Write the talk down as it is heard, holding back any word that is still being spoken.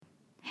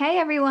Hey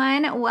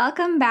everyone,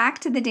 welcome back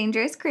to the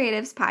Dangerous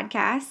Creatives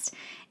podcast.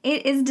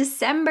 It is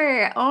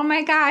December. Oh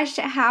my gosh,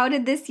 how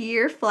did this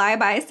year fly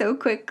by so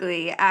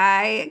quickly?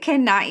 I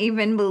cannot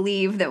even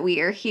believe that we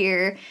are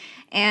here.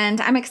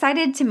 And I'm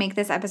excited to make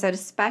this episode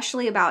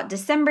especially about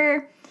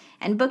December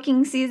and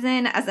booking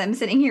season. As I'm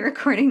sitting here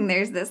recording,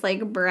 there's this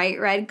bright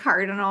red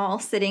cardinal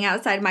sitting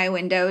outside my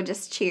window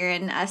just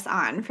cheering us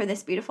on for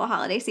this beautiful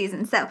holiday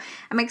season. So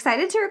I'm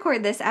excited to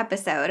record this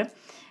episode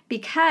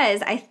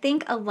because I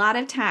think a lot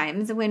of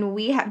times when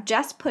we have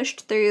just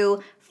pushed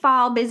through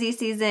fall busy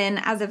season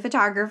as a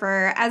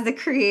photographer, as a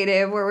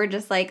creative, where we're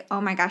just like, oh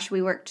my gosh,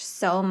 we worked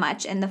so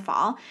much in the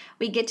fall,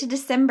 we get to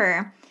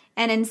December,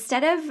 and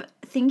instead of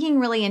thinking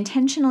really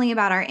intentionally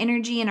about our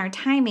energy and our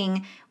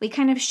timing, we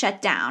kind of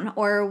shut down,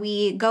 or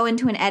we go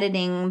into an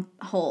editing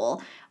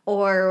hole,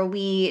 or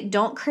we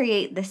don't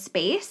create the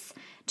space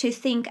to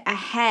think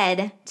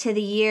ahead to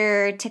the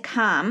year to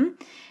come.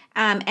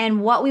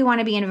 And what we want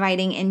to be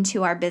inviting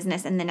into our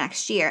business in the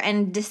next year.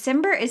 And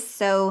December is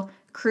so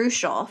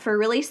crucial for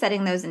really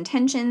setting those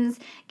intentions,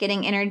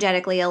 getting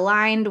energetically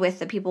aligned with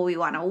the people we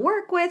want to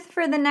work with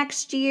for the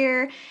next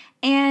year,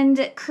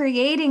 and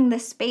creating the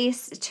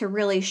space to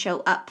really show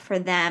up for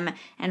them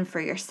and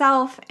for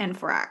yourself and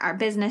for our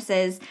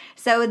businesses.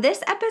 So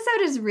this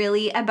episode is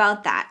really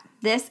about that.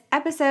 This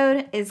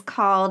episode is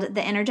called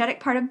The Energetic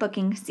Part of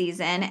Booking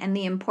Season and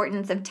the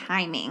Importance of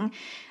Timing,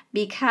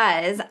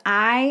 because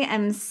I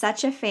am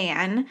such a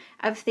fan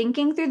of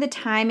thinking through the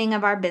timing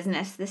of our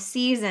business, the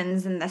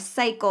seasons and the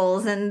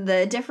cycles and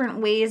the different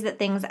ways that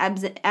things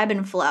ebb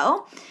and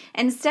flow,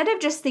 instead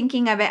of just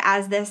thinking of it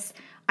as this,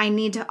 I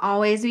need to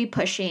always be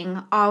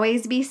pushing,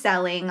 always be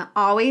selling,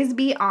 always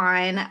be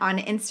on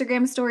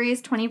Instagram stories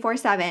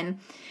 24/7.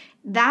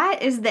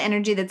 That is the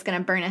energy that's going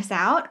to burn us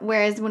out.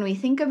 Whereas when we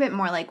think of it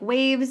more like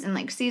waves and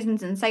like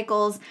seasons and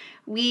cycles,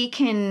 we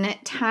can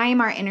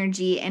time our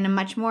energy in a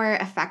much more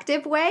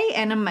effective way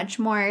and a much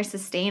more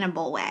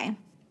sustainable way.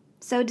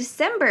 So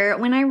December,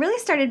 when I really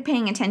started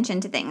paying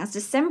attention to things,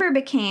 December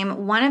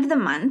became one of the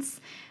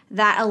months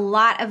that a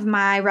lot of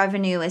my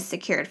revenue is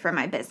secured for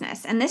my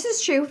business. And this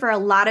is true for a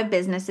lot of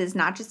businesses,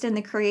 not just in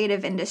the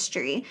creative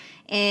industry,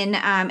 in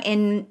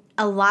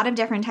a lot of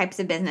different types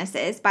of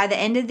businesses. By the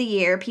end of the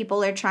year,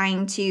 people are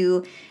trying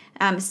to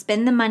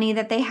spend the money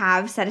that they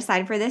have set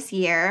aside for this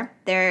year.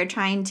 They're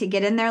trying to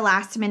get in their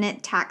last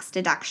minute tax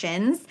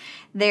deductions.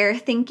 They're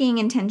thinking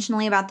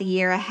intentionally about the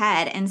year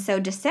ahead. And so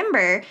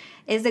December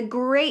is a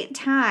great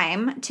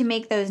time to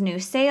make those new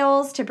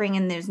sales, to bring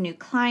in those new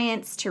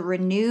clients, to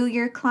renew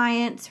your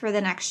clients for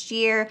the next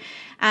year.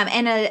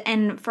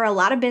 And for a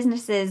lot of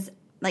businesses,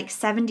 like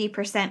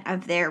 70%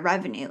 of their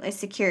revenue is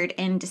secured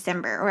in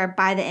December or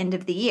by the end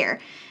of the year.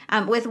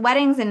 With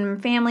weddings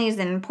and families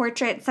and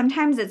portraits,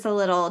 sometimes it's a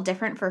little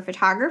different for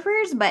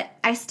photographers, but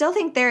I still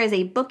think there is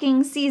a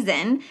booking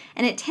season,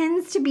 and it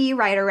tends to be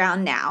right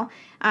around now,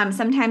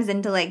 sometimes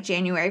into like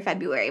January,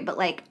 February,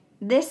 but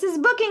this is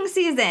booking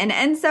season.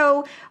 And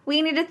so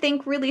we need to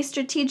think really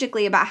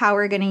strategically about how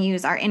we're going to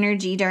use our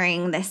energy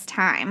during this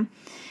time.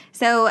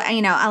 So,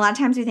 a lot of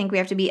times we think we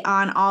have to be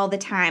on all the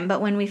time,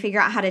 but when we figure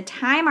out how to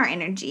time our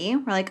energy,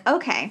 we're like,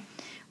 okay,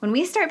 when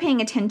we start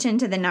paying attention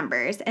to the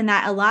numbers and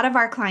that a lot of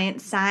our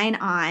clients sign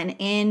on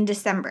in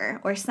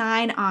December or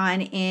sign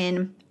on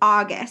in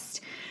August,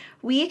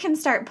 we can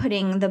start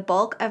putting the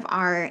bulk of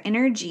our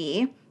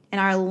energy and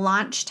our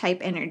launch type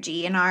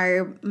energy and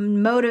our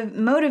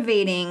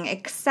motivating,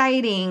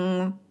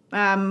 exciting,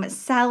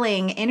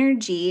 selling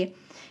energy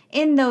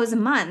in those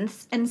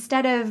months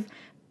instead of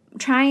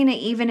trying to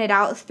even it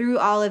out through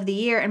all of the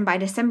year, and by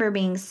December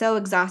being so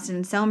exhausted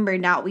and so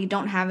burned out, we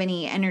don't have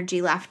any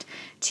energy left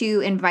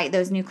to invite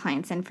those new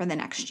clients in for the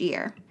next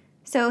year.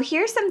 So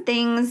here's some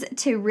things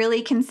to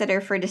really consider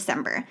for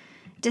December.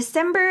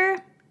 December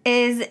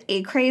is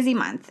a crazy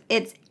month.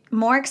 It's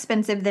more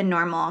expensive than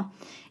normal.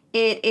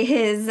 It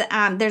is,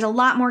 there's a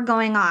lot more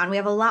going on. We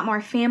have a lot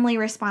more family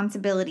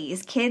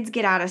responsibilities. Kids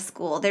get out of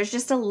school. There's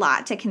just a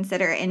lot to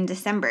consider in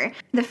December.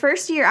 The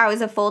first year I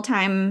was a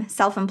full-time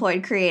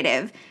self-employed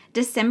creative,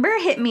 December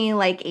hit me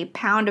like a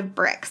pound of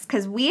bricks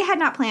because we had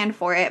not planned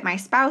for it. My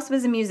spouse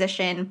was a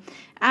musician.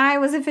 I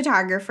was a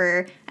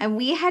photographer, and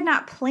we had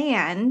not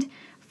planned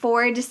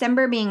for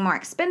December being more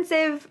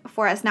expensive,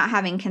 for us not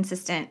having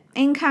consistent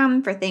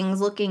income, for things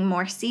looking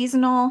more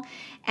seasonal,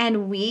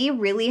 and we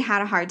really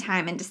had a hard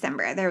time in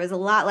December. There was a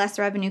lot less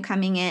revenue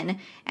coming in,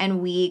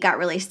 and we got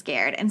really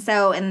scared.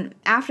 And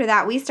after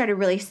that, we started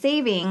really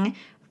saving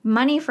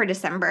money for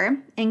December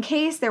in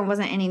case there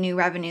wasn't any new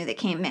revenue that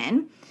came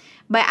in.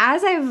 But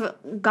as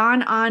I've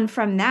gone on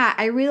from that,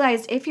 I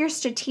realized if you're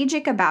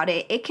strategic about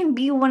it, it can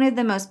be one of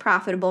the most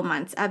profitable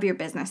months of your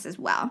business as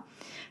well.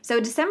 So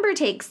December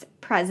takes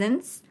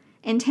presence,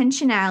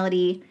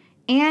 intentionality,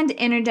 and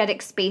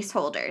energetic space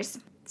holders.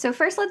 So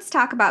first, let's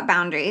talk about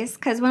boundaries,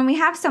 because when we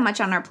have so much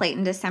on our plate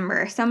in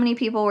December, so many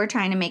people we're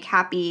trying to make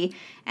happy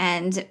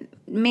and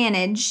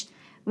manage,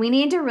 we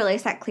need to really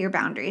set clear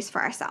boundaries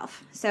for ourselves.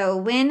 So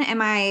when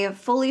am I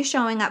fully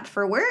showing up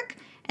for work?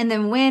 And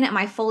then when am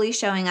I fully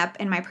showing up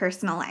in my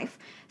personal life?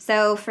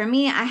 So for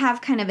me, I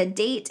have kind of a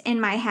date in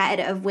my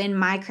head of when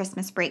my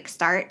Christmas break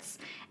starts,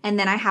 and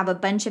then I have a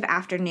bunch of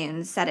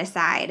afternoons set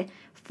aside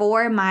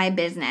for my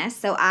business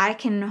so I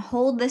can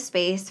hold the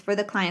space for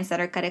the clients that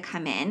are going to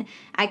come in.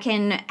 I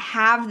can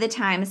have the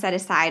time set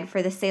aside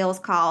for the sales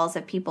calls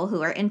of people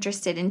who are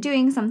interested in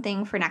doing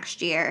something for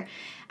next year.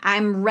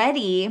 I'm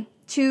ready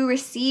to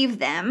receive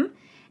them.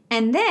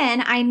 And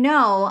then I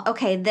know,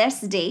 okay,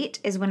 this date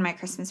is when my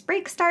Christmas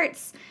break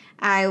starts.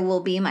 I will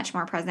be much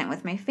more present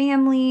with my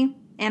family,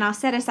 and I'll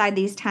set aside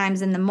these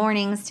times in the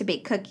mornings to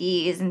bake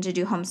cookies and to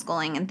do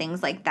homeschooling and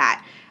things like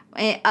that,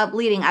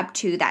 leading up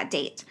to that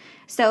date.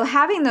 So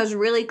having those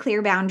really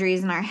clear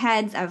boundaries in our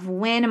heads of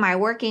when am I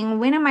working,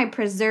 when am I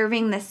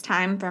preserving this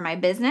time for my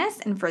business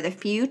and for the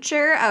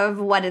future of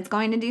what it's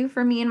going to do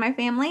for me and my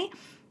family,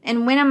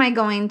 and when am I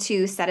going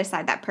to set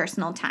aside that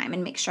personal time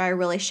and make sure I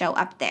really show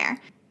up there.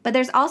 But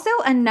there's also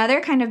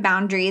another kind of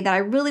boundary that I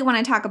really want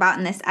to talk about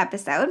in this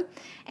episode,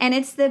 and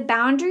it's the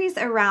boundaries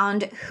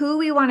around who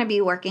we want to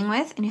be working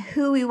with and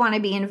who we want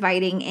to be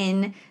inviting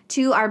in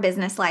to our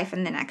business life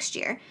in the next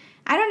year.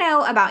 I don't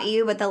know about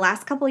you, but the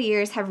last couple of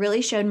years have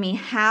really shown me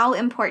how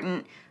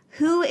important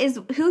who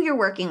you're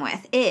working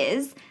with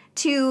is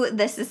to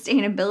the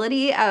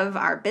sustainability of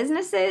our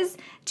businesses,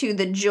 to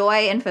the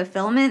joy and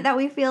fulfillment that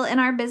we feel in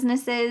our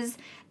businesses,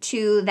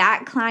 to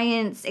that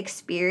client's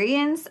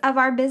experience of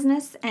our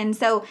business. And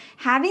so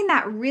having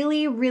that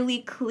really, really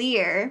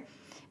clear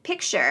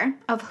picture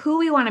of who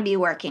we want to be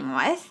working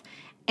with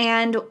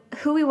and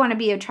who we want to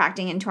be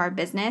attracting into our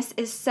business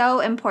is so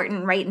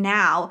important right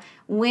now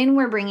when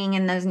we're bringing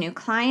in those new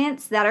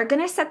clients that are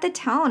going to set the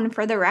tone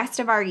for the rest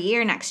of our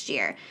year next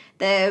year.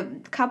 The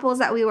couples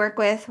that we work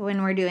with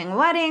when we're doing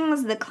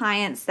weddings, the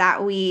clients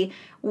that we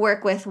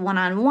work with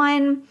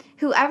one-on-one,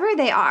 whoever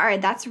they are,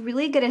 that's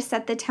really going to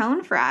set the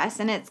tone for us.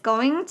 And it's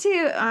going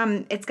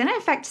to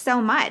affect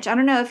so much. I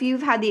don't know if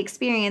you've had the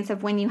experience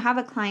of when you have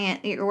a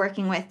client that you're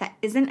working with that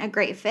isn't a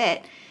great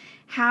fit,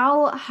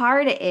 how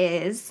hard it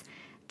is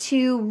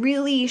to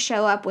really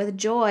show up with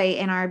joy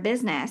in our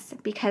business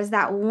because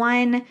that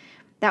one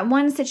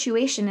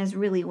situation is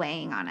really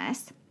weighing on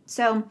us.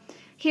 So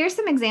here's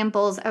some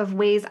examples of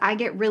ways I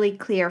get really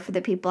clear for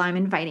the people I'm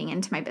inviting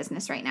into my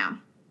business right now.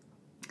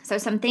 So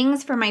some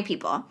things for my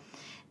people.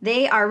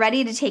 They are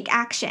ready to take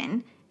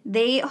action.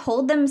 They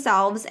hold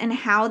themselves and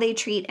how they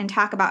treat and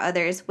talk about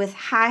others with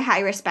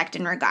high respect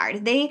and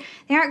regard. They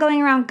aren't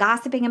going around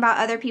gossiping about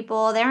other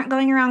people. They aren't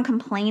going around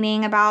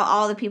complaining about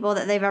all the people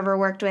that they've ever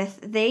worked with.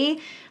 They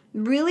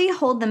really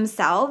hold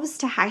themselves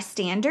to high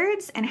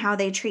standards and how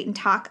they treat and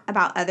talk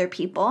about other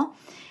people.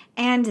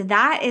 And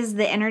that is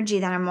the energy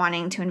that I'm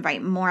wanting to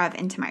invite more of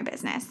into my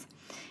business.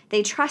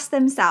 They trust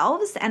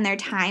themselves and their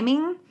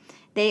timing.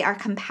 They are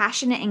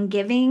compassionate and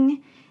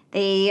giving.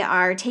 They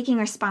are taking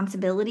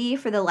responsibility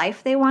for the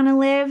life they want to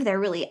live. They're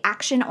really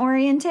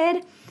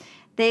action-oriented.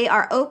 They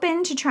are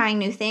open to trying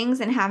new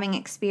things and having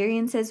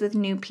experiences with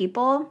new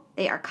people.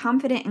 They are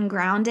confident and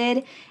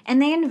grounded,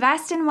 and they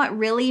invest in what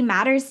really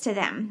matters to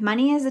them.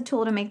 Money is a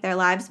tool to make their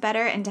lives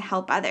better and to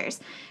help others.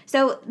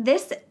 So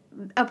this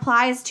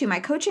applies to my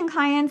coaching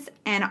clients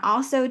and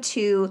also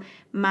to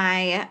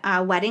my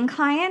wedding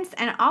clients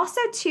and also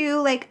to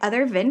like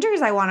other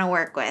vendors I want to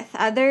work with,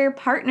 other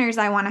partners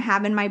I want to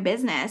have in my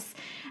business,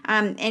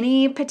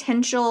 any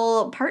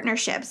potential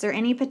partnerships or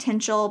any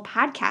potential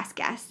podcast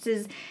guests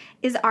is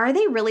are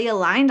they really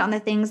aligned on the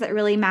things that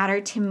really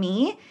matter to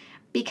me?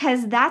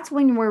 Because that's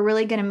when we're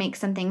really going to make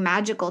something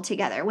magical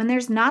together. When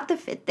there's not the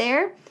fit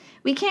there,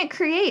 we can't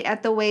create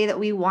at the way that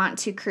we want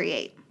to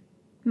create.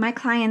 My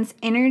client's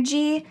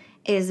energy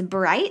is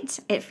bright,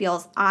 it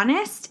feels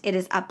honest, it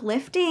is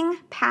uplifting,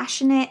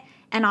 passionate,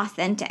 and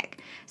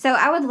authentic. So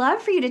I would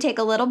love for you to take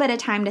a little bit of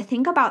time to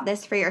think about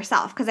this for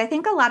yourself, because I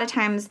think a lot of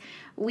times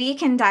we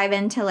can dive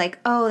into like,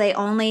 oh, they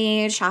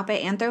only shop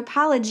at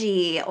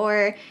Anthropologie,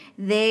 or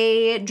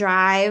they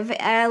drive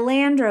a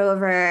Land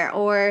Rover,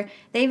 or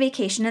they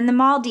vacation in the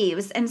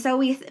Maldives. And so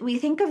we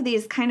think of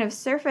these kind of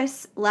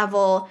surface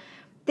level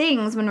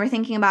things when we're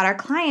thinking about our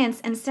clients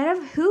instead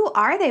of who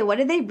are they? What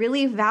do they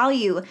really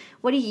value?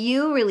 What do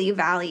you really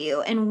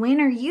value? And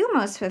when are you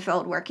most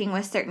fulfilled working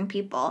with certain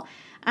people?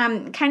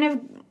 Kind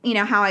of, you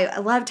know, how I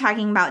love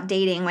talking about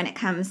dating when it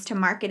comes to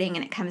marketing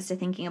and it comes to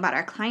thinking about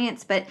our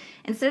clients. But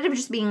instead of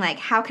just being like,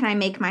 how can I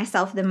make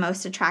myself the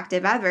most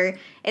attractive ever?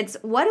 It's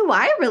what do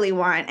I really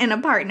want in a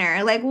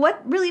partner? Like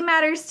what really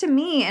matters to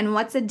me and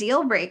what's a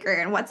deal breaker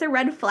and what's a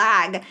red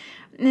flag?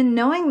 And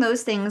knowing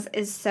those things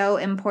is so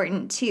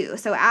important too.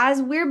 So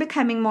as we're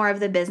becoming more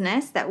of the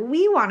business that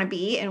we want to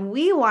be and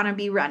we want to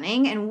be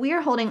running and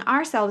we're holding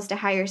ourselves to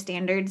higher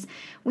standards,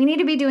 we need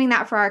to be doing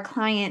that for our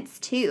clients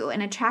too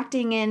and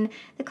attracting in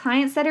the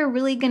clients that are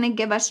really going to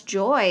give us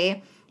joy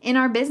in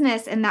our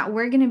business and that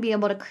we're going to be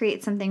able to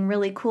create something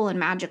really cool and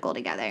magical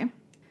together.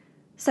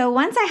 So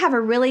once I have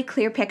a really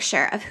clear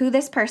picture of who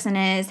this person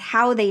is,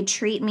 how they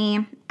treat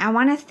me, I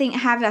want to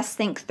have us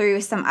think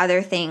through some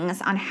other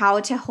things on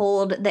how to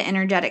hold the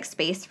energetic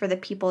space for the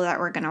people that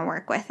we're going to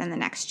work with in the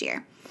next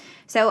year.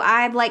 So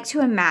I'd like to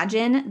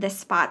imagine the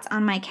spots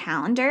on my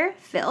calendar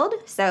filled.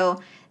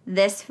 So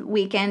this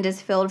weekend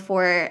is filled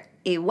for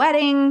a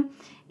wedding,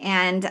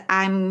 and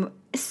I'm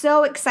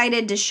so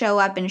excited to show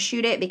up and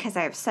shoot it because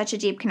I have such a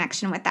deep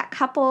connection with that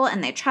couple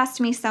and they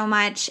trust me so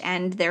much,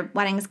 and their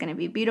wedding is going to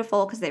be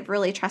beautiful because they've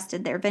really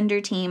trusted their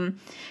vendor team.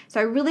 So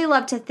I really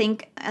love to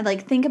think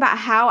about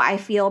how I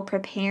feel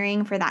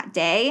preparing for that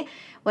day,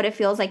 what it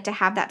feels like to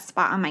have that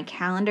spot on my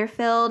calendar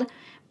filled.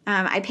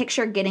 I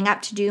picture getting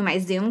up to do my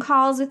Zoom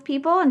calls with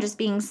people and just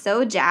being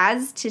so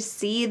jazzed to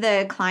see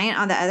the client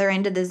on the other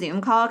end of the Zoom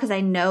call because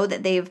I know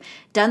that they've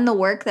done the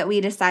work that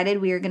we decided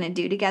we were going to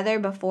do together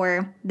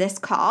before this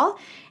call,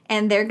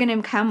 and they're going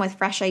to come with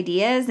fresh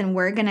ideas, and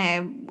we're going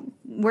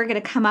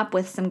to come up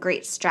with some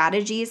great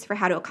strategies for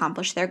how to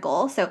accomplish their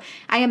goal. So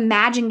I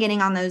imagine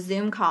getting on those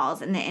Zoom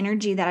calls and the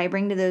energy that I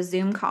bring to those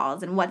Zoom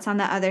calls and what's on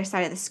the other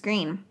side of the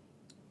screen.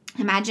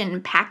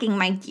 Imagine packing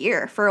my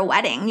gear for a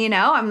wedding,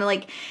 I'm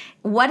like,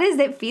 what does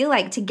it feel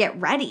like to get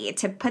ready,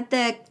 to put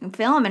the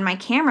film in my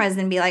cameras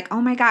and be like, oh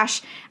my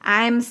gosh,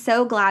 I'm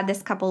so glad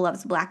this couple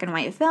loves black and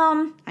white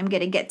film. I'm going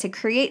to get to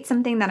create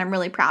something that I'm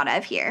really proud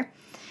of here.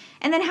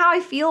 And then how I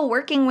feel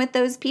working with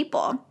those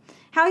people,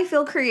 how I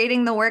feel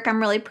creating the work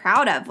I'm really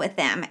proud of with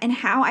them, and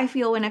how I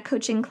feel when a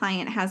coaching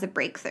client has a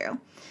breakthrough.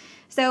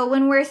 So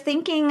when we're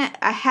thinking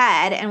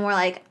ahead and we're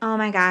like, oh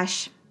my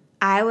gosh,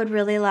 I would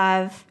really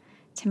love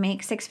to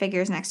make 6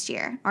 figures next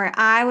year, or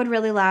I would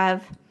really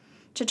love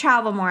to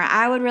travel more.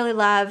 I would really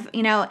love,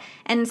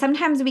 and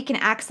sometimes we can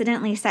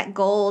accidentally set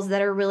goals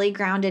that are really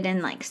grounded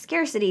in like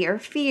scarcity or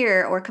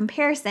fear or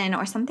comparison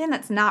or something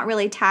that's not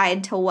really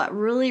tied to what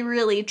really,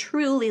 really,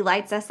 truly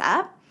lights us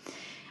up.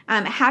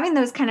 Having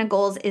those kind of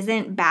goals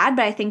isn't bad,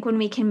 but I think when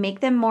we can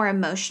make them more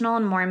emotional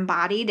and more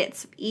embodied,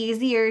 it's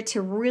easier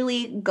to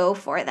really go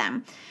for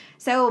them.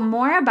 So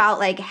more about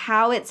like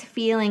how it's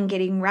feeling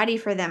getting ready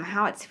for them,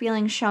 how it's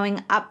feeling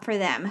showing up for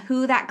them,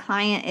 who that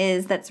client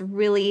is that's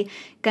really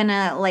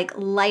gonna like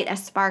light a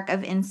spark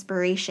of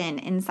inspiration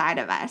inside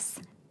of us.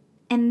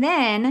 And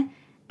then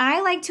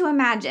I like to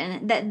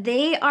imagine that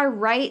they are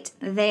right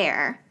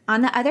there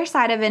on the other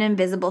side of an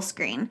invisible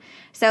screen.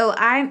 So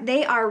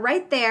they are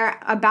right there,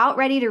 about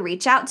ready to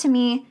reach out to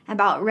me,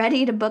 about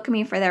ready to book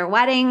me for their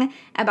wedding,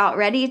 about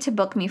ready to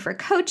book me for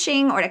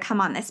coaching or to come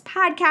on this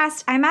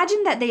podcast. I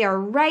imagine that they are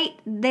right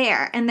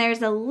there, and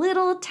there's a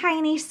little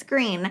tiny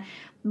screen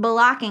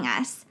blocking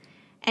us.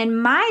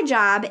 And my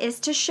job is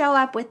to show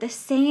up with the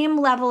same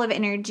level of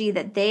energy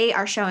that they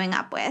are showing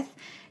up with,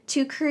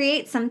 to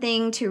create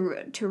something,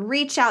 to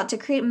reach out, to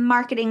create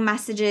marketing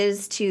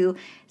messages, to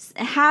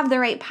have the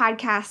right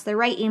podcasts, the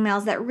right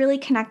emails that really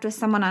connect with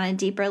someone on a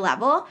deeper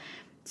level,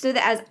 so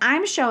that as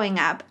I'm showing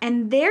up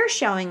and they're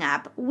showing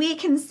up, we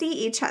can see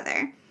each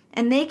other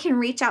and they can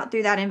reach out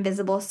through that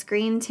invisible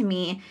screen to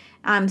me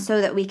so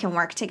that we can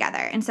work together.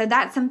 And so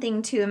that's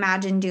something to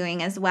imagine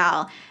doing as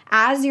well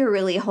as you're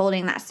really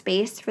holding that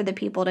space for the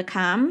people to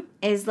come,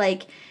 is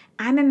like,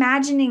 I'm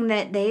imagining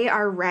that they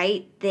are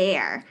right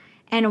there.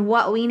 And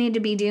what we need to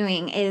be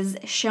doing is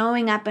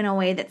showing up in a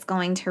way that's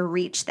going to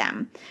reach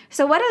them.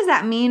 So what does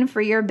that mean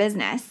for your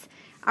business?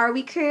 Are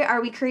we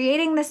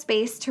creating the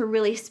space to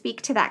really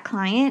speak to that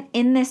client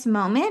in this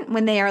moment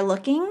when they are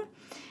looking?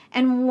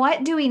 And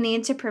what do we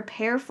need to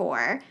prepare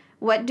for?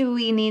 What do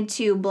we need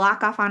to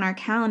block off on our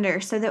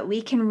calendar so that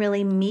we can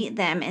really meet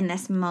them in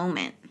this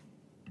moment?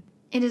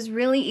 It is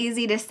really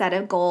easy to set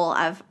a goal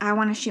of, I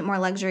want to shoot more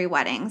luxury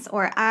weddings,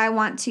 or I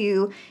want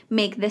to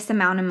make this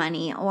amount of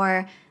money,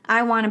 or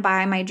I want to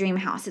buy my dream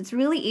house. It's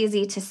really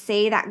easy to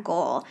say that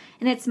goal,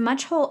 and it's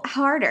much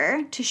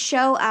harder to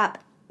show up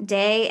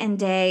day and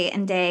day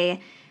and day,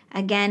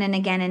 again and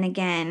again and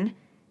again,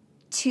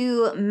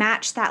 to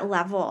match that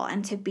level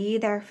and to be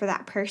there for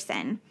that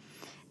person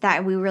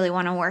that we really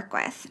want to work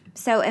with.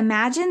 So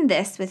imagine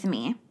this with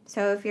me.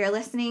 So if you're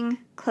listening,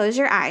 close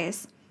your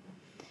eyes.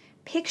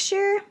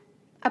 Picture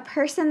a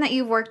person that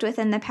you've worked with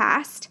in the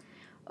past,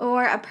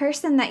 or a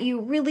person that you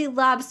really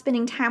love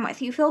spending time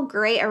with. You feel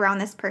great around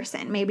this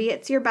person. Maybe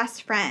it's your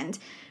best friend.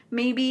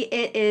 Maybe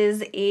it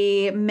is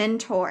a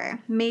mentor.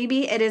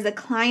 Maybe it is a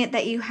client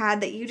that you had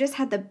that you just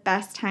had the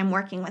best time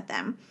working with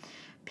them.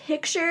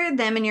 Picture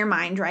them in your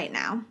mind right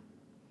now.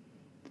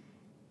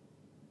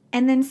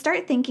 And then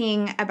start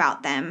thinking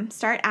about them.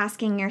 Start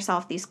asking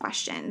yourself these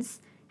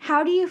questions.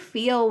 How do you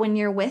feel when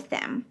you're with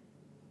them?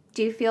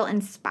 Do you feel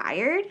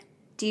inspired?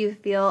 Do you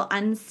feel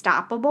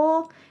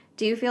unstoppable?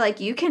 Do you feel like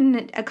you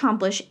can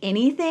accomplish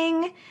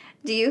anything?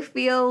 Do you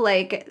feel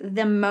like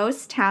the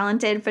most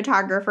talented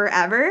photographer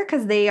ever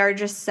because they are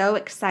just so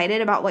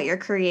excited about what you're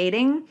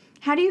creating?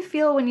 How do you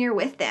feel when you're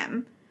with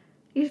them?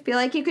 Do you feel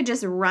like you could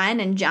just run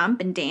and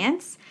jump and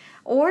dance?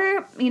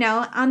 Or,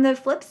 on the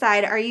flip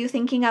side, are you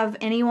thinking of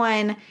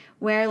anyone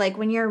where like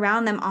when you're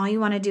around them, all you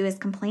want to do is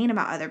complain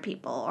about other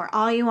people, or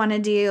all you want to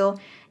do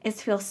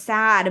is feel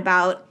sad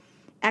about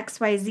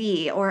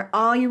XYZ, or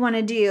all you want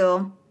to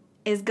do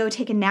is go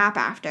take a nap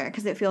after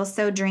because it feels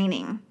so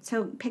draining?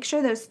 So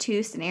picture those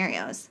two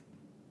scenarios.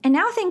 And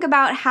now think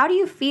about, how do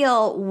you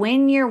feel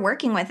when you're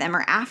working with them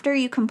or after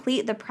you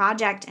complete the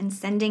project and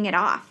sending it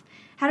off?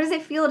 How does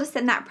it feel to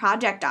send that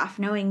project off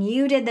knowing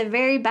you did the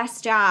very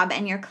best job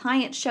and your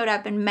client showed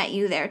up and met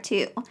you there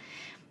too?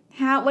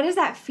 What does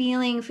that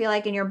feeling feel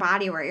like in your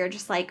body where you're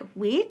just like,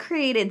 we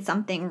created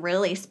something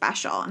really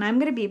special and I'm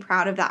going to be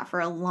proud of that for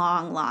a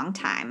long, long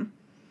time?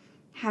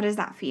 How does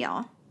that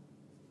feel?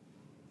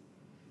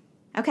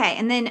 Okay,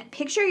 and then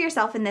picture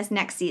yourself in this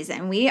next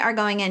season. We are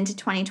going into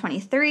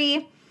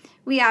 2023.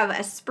 We have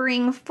a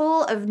spring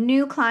full of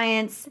new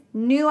clients,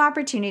 new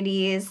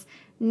opportunities,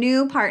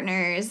 new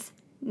partners,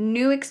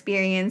 new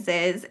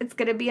experiences. It's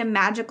going to be a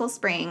magical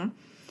spring.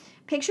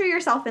 Picture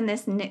yourself in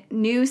this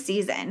new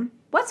season.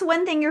 What's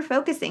one thing you're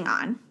focusing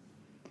on?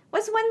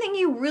 What's one thing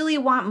you really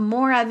want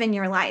more of in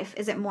your life?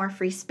 Is it more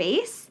free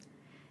space?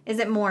 Is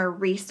it more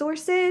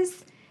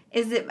resources?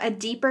 Is it a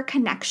deeper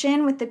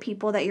connection with the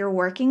people that you're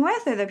working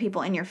with or the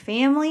people in your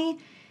family?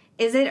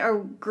 Is it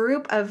a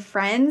group of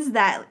friends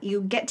that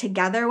you get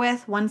together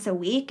with once a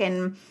week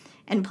and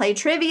play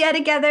trivia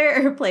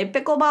together or play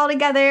pickleball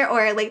together?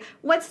 Or like,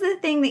 what's the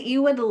thing that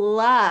you would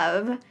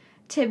love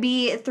to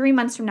be 3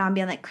 months from now and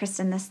be like,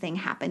 Kristen, this thing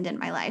happened in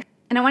my life?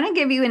 And I want to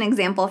give you an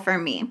example for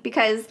me,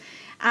 because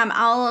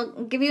I'll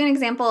give you an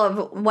example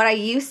of what I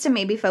used to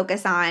maybe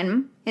focus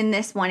on in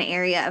this one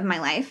area of my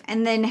life,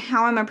 and then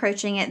how I'm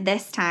approaching it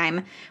this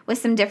time with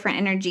some different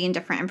energy and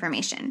different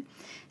information.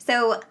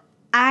 So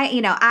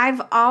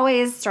I've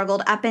always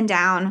struggled up and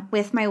down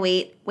with my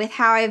weight, with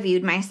how I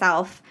viewed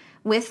myself,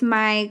 with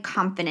my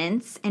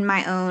confidence in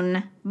my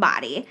own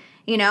body,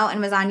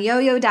 and was on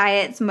yo-yo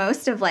diets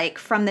most of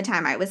from the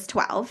time I was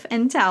 12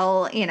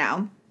 until,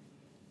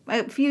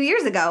 a few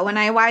years ago when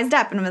I wised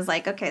up and was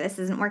like, okay, this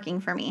isn't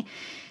working for me.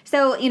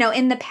 So,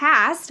 in the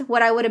past,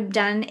 what I would have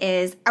done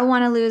is, I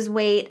want to lose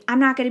weight. I'm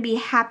not going to be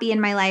happy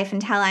in my life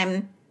until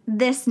I'm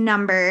this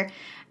number.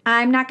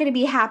 I'm not going to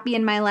be happy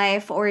in my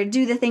life or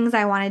do the things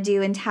I want to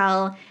do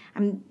until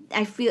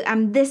I feel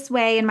I'm this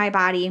way in my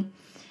body.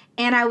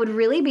 And I would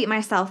really beat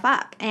myself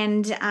up.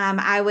 And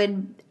I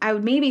would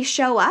maybe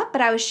show up,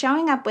 but I was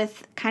showing up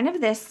with kind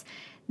of this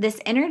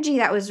energy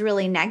that was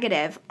really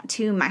negative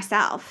to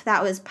myself,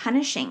 that was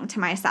punishing to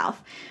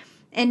myself.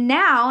 And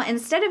now,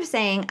 instead of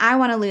saying, I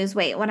want to lose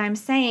weight, what I'm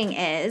saying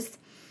is,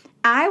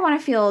 I want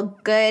to feel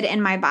good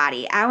in my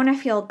body. I want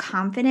to feel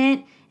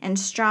confident and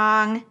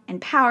strong and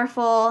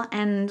powerful,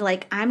 and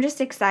I'm just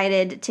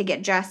excited to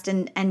get dressed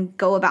and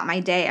go about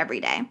my day every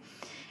day.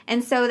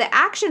 And so the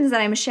actions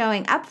that I'm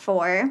showing up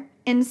for,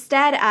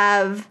 instead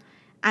of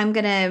I'm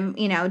going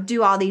to,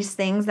 do all these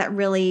things that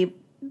really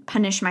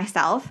punish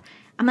myself,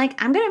 I'm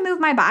going to move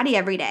my body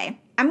every day.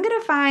 I'm going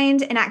to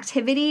find an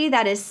activity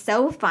that is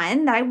so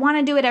fun that I want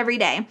to do it every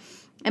day.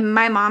 And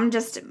my mom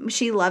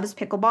she loves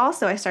pickleball,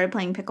 so I started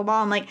playing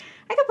pickleball. I'm like,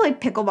 I could play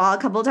pickleball a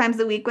couple times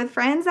a week with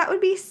friends. That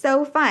would be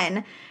so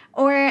fun.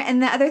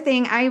 And the other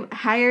thing, I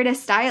hired a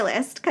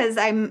stylist because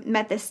I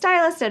met this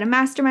stylist at a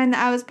mastermind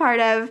that I was part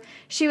of.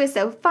 She was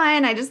so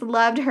fun. I just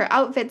loved her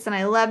outfits and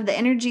I loved the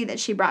energy that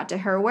she brought to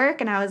her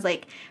work. And I was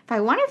like, if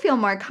I want to feel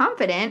more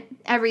confident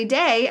every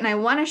day and I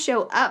want to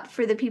show up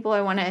for the people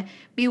I want to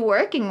be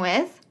working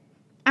with,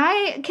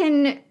 I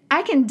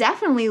can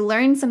definitely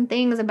learn some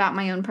things about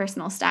my own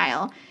personal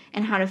style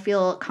and how to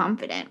feel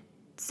confident.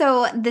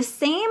 So the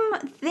same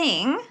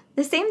thing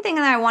that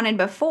I wanted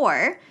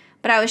before,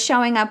 but I was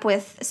showing up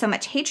with so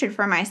much hatred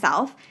for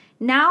myself,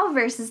 now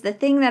versus the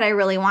thing that I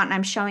really want, and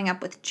I'm showing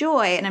up with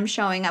joy, and I'm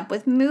showing up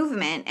with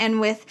movement,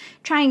 and with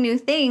trying new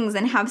things,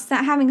 and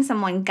having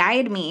someone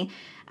guide me,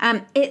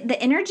 the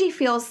energy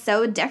feels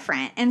so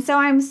different. And so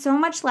I'm so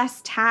much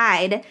less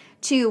tied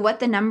to what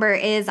the number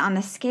is on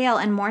the scale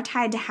and more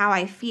tied to how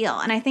I feel.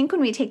 And I think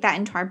when we take that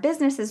into our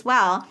business as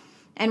well,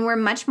 and we're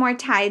much more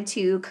tied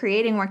to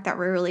creating work that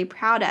we're really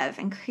proud of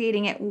and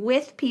creating it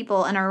with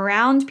people and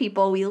around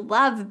people we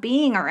love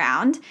being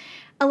around,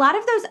 a lot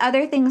of those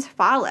other things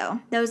follow.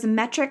 Those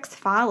metrics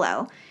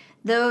follow.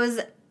 Those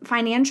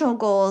financial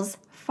goals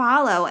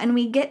follow. And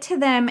we get to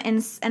them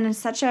in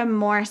such a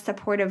more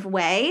supportive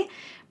way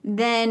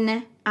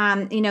than,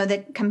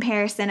 the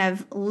comparison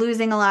of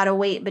losing a lot of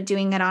weight but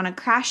doing it on a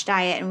crash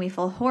diet and we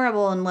feel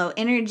horrible and low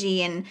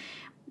energy. And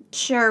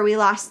sure, we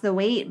lost the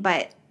weight,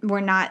 but we're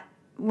not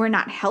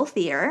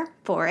healthier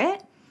for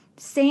it.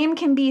 Same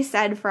can be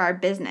said for our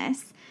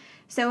business.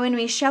 So when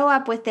we show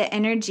up with the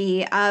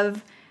energy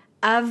of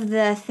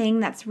the thing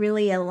that's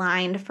really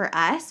aligned for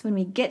us, when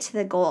we get to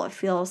the goal, it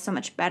feels so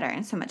much better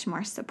and so much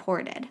more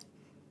supported.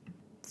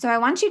 So I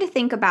want you to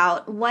think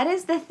about, what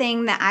is the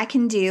thing that I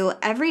can do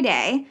every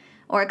day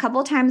or a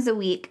couple times a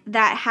week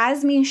that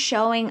has me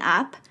showing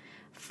up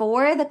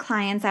for the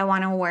clients I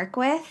want to work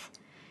with,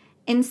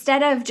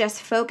 instead of just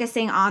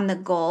focusing on the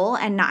goal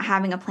and not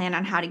having a plan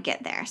on how to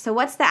get there. So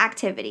what's the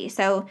activity?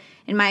 So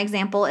in my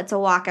example, it's a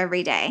walk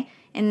every day.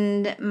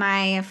 In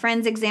my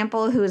friend's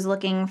example, who's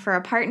looking for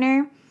a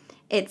partner,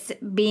 it's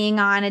being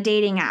on a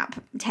dating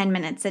app 10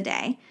 minutes a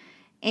day.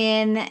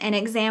 In an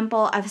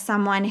example of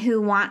someone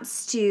who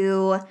wants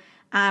to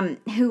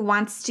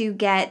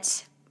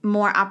get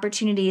more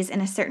opportunities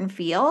in a certain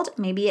field.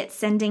 Maybe it's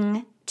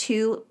sending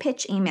 2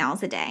 pitch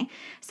emails a day.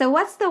 So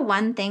what's the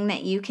one thing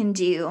that you can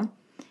do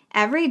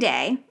every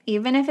day,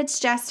 even if it's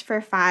just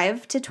for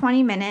 5 to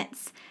 20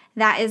 minutes,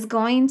 that is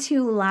going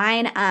to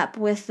line up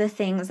with the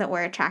things that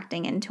we're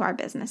attracting into our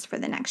business for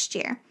the next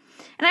year?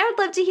 And I would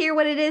love to hear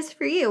what it is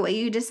for you, what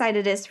you decide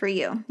it is for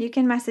you. You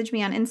can message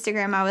me on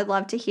Instagram. I would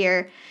love to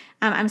hear.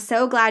 I'm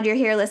so glad you're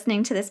here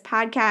listening to this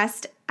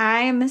podcast.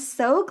 I'm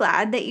so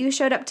glad that you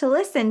showed up to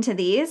listen to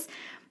these,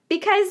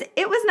 because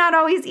it was not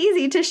always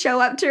easy to show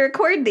up to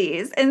record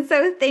these. And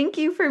so thank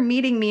you for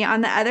meeting me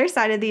on the other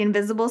side of the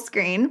invisible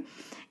screen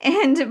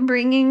and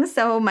bringing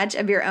so much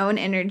of your own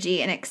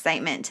energy and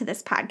excitement to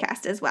this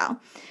podcast as well.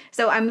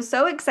 So I'm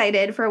so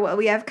excited for what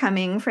we have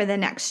coming for the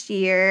next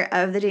year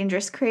of the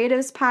Dangerous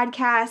Creatives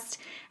podcast.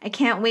 I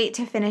can't wait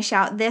to finish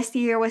out this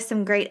year with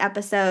some great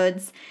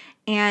episodes.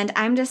 And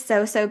I'm just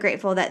so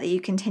grateful that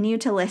you continue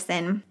to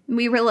listen.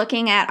 We were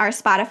looking at our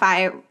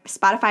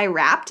Spotify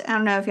Wrapped. I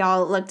don't know if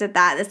y'all looked at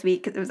that this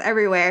week because it was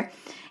everywhere.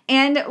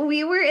 And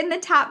we were in the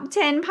top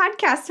 10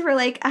 podcasts for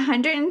like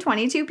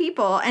 122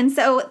 people. And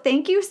so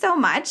thank you so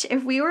much.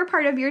 If we were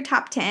part of your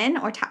top 10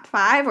 or top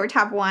 5 or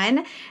top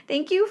 1,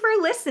 thank you for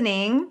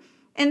listening.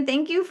 And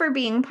thank you for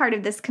being part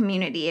of this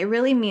community. It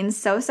really means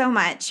so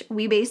much.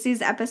 We base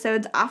these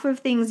episodes off of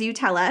things you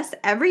tell us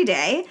every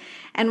day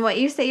and what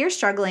you say you're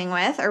struggling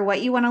with or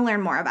what you want to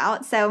learn more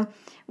about. So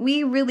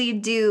we really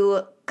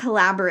do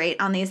collaborate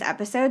on these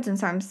episodes. And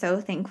so I'm so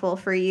thankful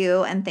for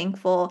you and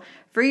thankful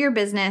for your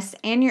business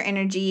and your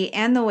energy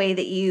and the way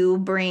that you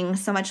bring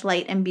so much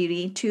light and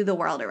beauty to the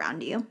world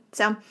around you.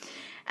 So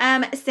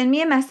send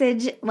me a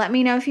message. Let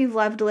me know if you've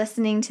loved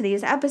listening to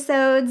these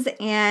episodes,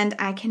 and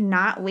I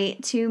cannot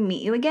wait to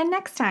meet you again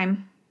next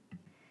time.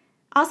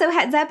 Also,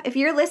 heads up, if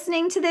you're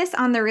listening to this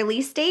on the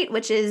release date,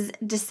 which is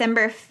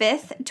December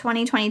 5th,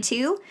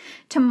 2022,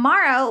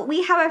 tomorrow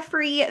we have a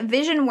free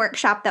vision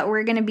workshop that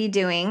we're going to be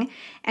doing,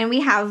 and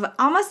we have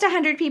almost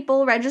 100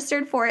 people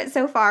registered for it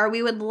so far.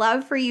 We would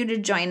love for you to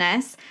join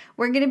us.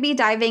 We're going to be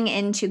diving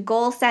into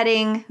goal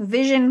setting,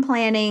 vision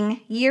planning,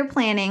 year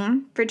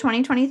planning for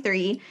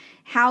 2023,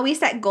 how we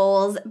set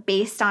goals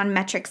based on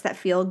metrics that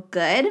feel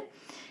good,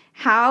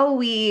 how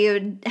we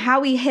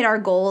hit our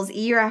goals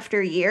year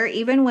after year,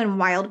 even when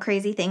wild,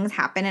 crazy things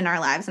happen in our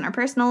lives and our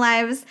personal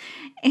lives,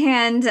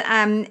 and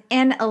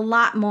a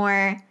lot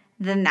more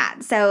than that.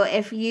 So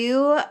if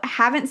you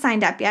haven't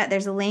signed up yet,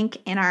 there's a link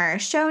in our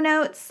show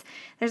notes.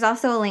 There's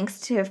also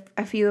links to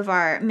a few of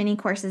our mini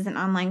courses and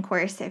online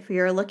course if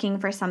you're looking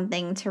for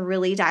something to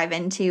really dive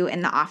into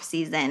in the off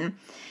season.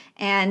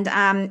 And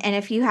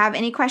if you have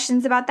any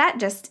questions about that,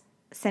 just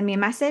send me a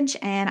message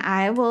and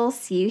I will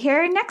see you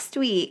here next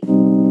week.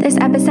 This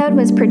episode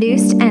was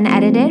produced and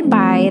edited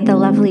by the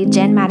lovely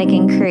Jen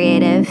Madigan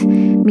Creative.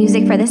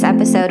 Music for this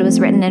episode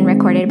was written and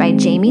recorded by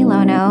Jamie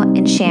Lono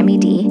and Shammy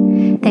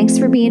D. Thanks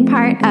for being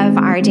part of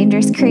our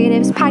Dangerous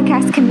Creatives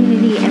podcast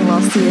community, and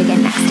we'll see you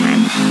again next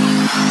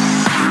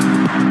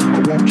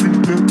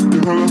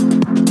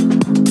time.